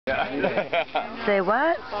Say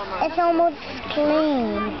what? It's almost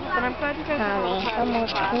clean. Honey, it's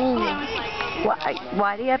almost clean.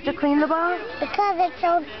 Why do you have to clean the ball? Because it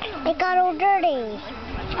got all dirty.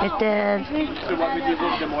 It did.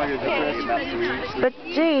 But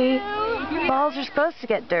gee, balls are supposed to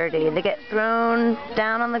get dirty. They get thrown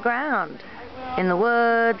down on the ground. In the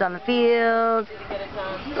woods, on the field.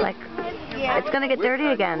 Like, it's going to get dirty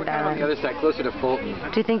again, darling. On the other side, closer to Fulton.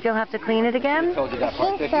 Do you think you'll have to clean it again? I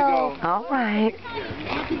think so. All right.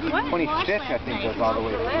 25th, I think, goes all the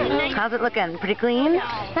way through. How's it looking? Pretty clean?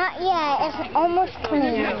 Not yet. It's almost clean.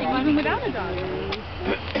 Even without a dog.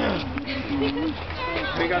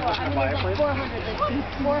 Are you guys looking to buy a place?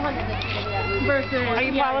 400 versus. Are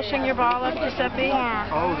you polishing your ball up, Giuseppe? Yeah.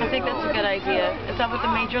 I think that's a good idea. Is that what the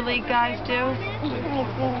major league guys do? I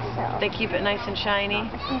think so. They keep it nice and shiny.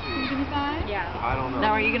 Yeah. I don't know.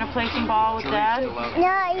 Now, are you going to play some ball with Dad? Not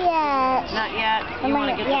yet. Not yet. You want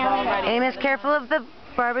to get the ball ready. Amos, careful of the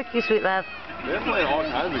barbecue, sweet love. They're playing all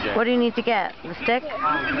kinds of games. What do you need to get? The stick? Okay.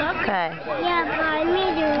 Yeah, but I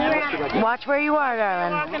need to wrap. Watch where you are,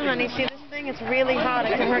 darling. Walking, honey. See this thing? It's really hot.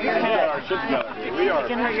 It can hurt your head. It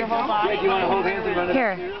can hurt your whole body. You want to hold hands and run it?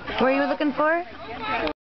 Here. What are you looking for?